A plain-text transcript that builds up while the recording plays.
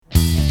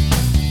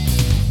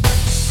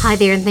Hi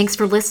there, and thanks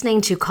for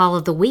listening to Call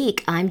of the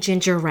Week. I'm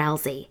Ginger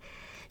Rousey.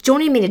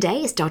 Joining me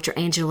today is Dr.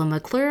 Angela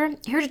McClure,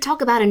 here to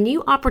talk about a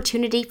new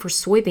opportunity for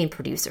soybean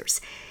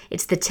producers.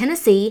 It's the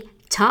Tennessee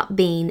Top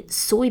Bean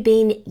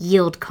Soybean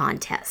Yield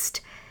Contest.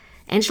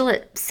 Angela,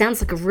 it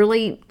sounds like a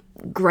really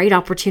great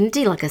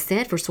opportunity, like I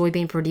said, for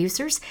soybean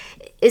producers.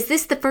 Is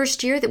this the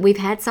first year that we've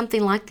had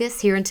something like this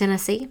here in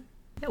Tennessee?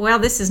 Well,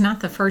 this is not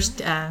the first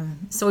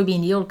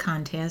soybean yield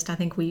contest. I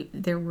think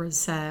there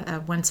was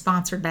one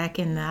sponsored back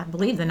in, I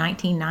believe, the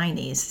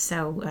 1990s.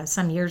 So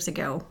some years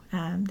ago,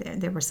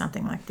 there was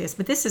something like this.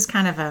 But this is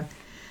kind of a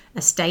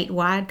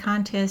statewide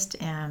contest.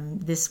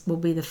 This will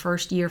be the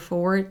first year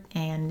for it,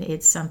 and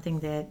it's something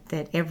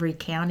that every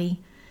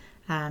county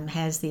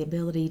has the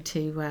ability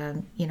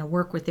to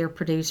work with their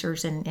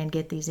producers and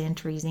get these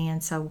entries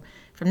in. So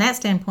from that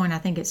standpoint, I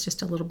think it's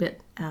just a little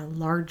bit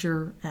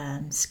larger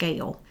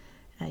scale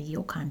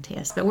yield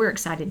contest, but we're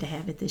excited to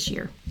have it this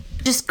year.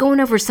 Just looking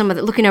over some of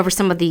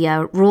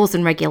the rules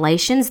and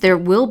regulations, there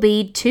will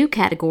be two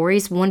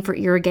categories, one for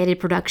irrigated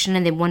production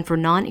and then one for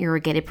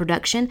non-irrigated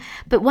production.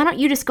 But why don't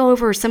you just go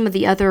over some of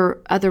the other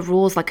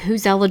rules, like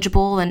who's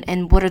eligible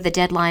and what are the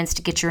deadlines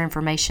to get your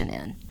information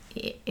in?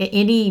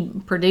 Any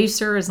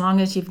producer, as long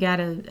as you've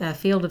got a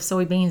field of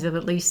soybeans of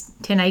at least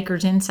 10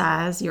 acres in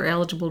size, you're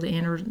eligible to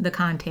enter the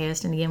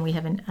contest. And again, we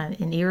have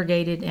an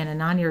irrigated and a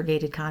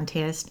non-irrigated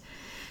contest.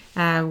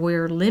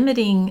 We're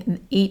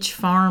limiting each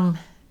farm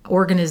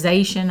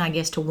organization, I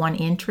guess, to one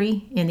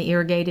entry in the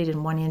irrigated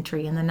and one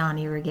entry in the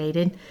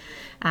non-irrigated.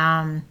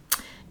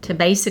 To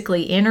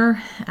basically enter,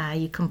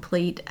 you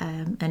complete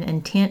an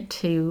intent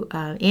to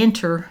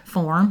enter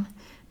form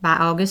by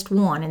August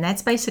 1, and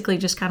that's basically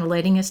just kind of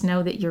letting us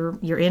know that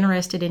you're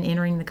interested in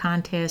entering the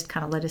contest,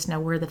 kind of let us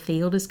know where the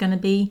field is going to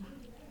be.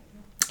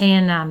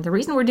 And the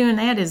reason we're doing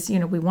that is,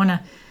 we want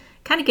to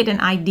kind of get an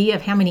idea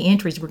of how many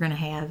entries we're going to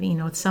have.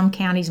 Some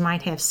counties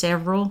might have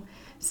several,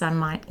 some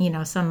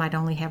might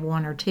only have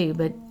one or two,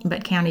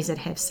 but counties that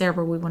have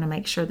several, we want to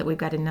make sure that we've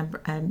got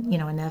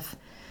enough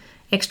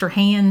extra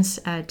hands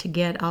to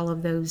get all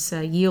of those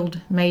yield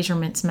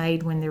measurements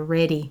made when they're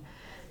ready.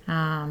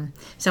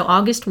 So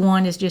August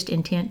 1 is just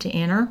intent to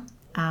enter.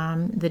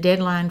 The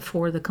deadline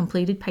for the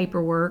completed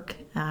paperwork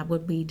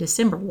would be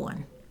December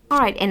 1. All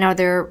right, and are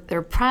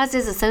there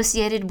prizes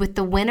associated with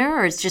the winner,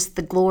 or is just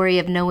the glory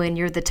of knowing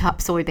you're the top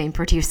soybean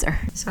producer?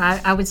 So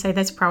I would say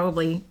that's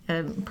probably a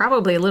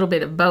little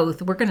bit of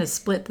both. We're going to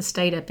split the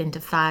state up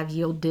into 5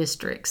 yield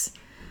districts.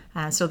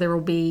 So there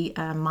will be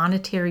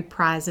monetary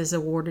prizes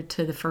awarded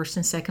to the first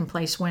and second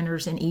place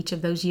winners in each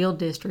of those yield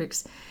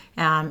districts.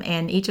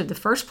 And each of the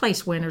first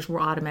place winners will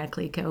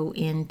automatically go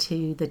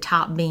into the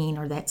top bean,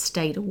 or that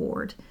state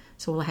award.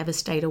 So we'll have a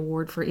state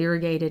award for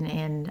irrigated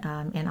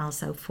and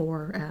also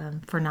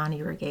for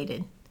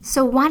non-irrigated.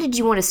 So why did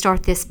you want to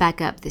start this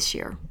back up this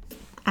year?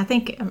 I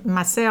think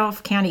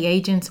myself, county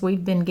agents,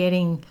 we've been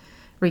getting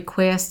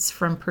requests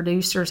from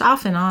producers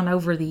off and on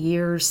over the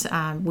years.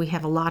 We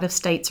have a lot of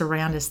states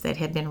around us that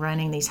have been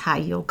running these high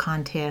yield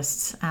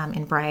contests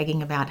and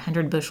bragging about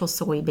 100 bushel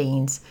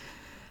soybeans.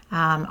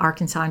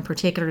 Arkansas in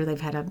particular,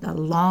 they've had a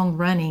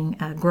long-running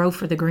Grow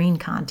for the Green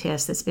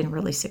contest that's been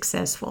really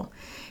successful.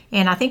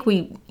 And I think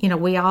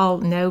we all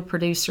know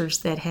producers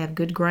that have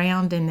good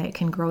ground and that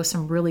can grow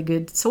some really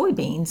good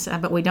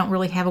soybeans, but we don't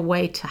really have a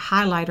way to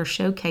highlight or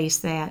showcase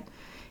that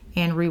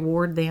and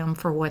reward them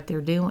for what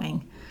they're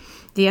doing.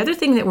 The other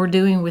thing that we're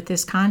doing with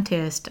this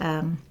contest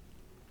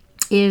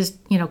is,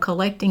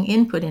 collecting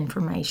input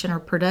information or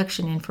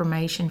production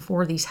information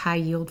for these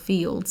high-yield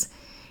fields.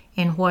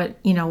 And what,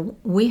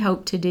 we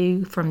hope to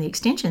do from the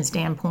extension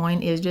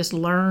standpoint is just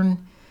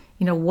learn,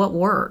 what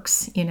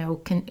works.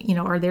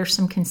 Are there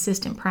some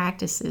consistent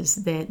practices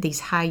that these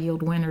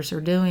high-yield winners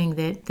are doing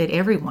that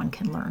everyone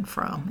can learn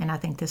from? And I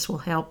think this will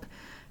help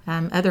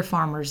other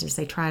farmers as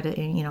they try to,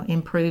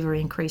 improve or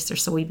increase their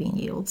soybean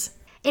yields.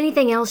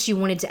 Anything else you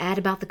wanted to add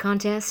about the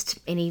contest?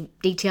 Any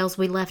details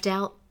we left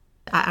out?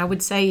 I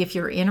would say if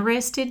you're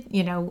interested,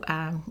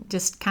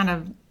 just kind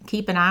of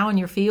keep an eye on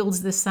your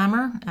fields this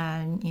summer,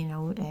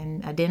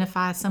 and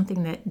identify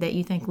something that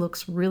you think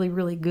looks really,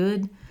 really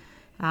good,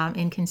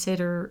 and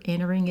consider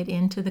entering it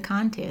into the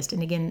contest.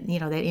 And again,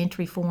 that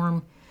entry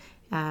form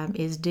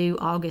is due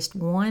August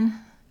 1,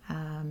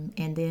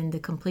 and then the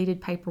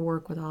completed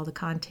paperwork with all the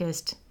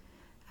contest,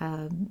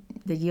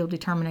 the yield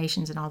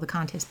determinations and all the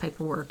contest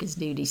paperwork is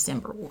due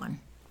December 1.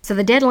 So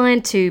the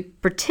deadline to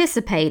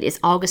participate is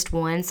August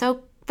 1,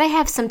 so they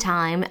have some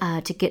time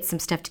to get some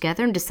stuff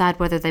together and decide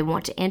whether they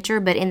want to enter.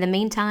 But in the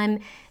meantime,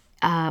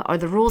 are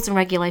the rules and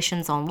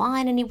regulations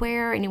online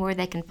anywhere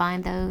they can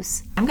find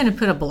those? I'm going to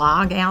put a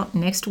blog out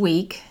next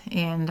week,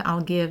 and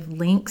I'll give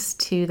links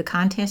to the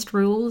contest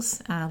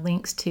rules,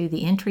 links to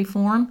the entry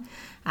form.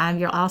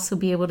 You'll also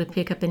be able to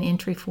pick up an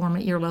entry form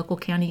at your local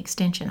county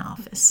extension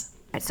office.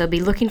 Right, so be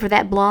looking for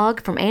that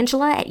blog from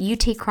Angela at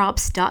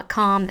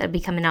utcrops.com. That'll be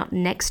coming out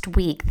next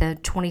week, the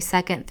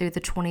 22nd through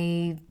the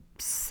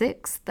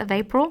 26th of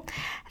April.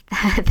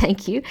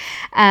 Thank you.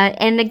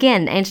 And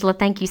again, Angela,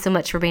 thank you so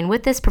much for being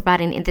with us,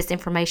 providing this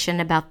information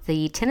about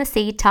the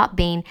Tennessee Top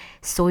Bean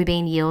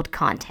Soybean Yield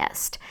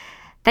Contest.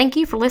 Thank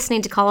you for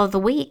listening to Call of the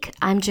Week.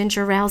 I'm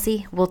Ginger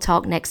Rousey. We'll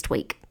talk next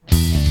week.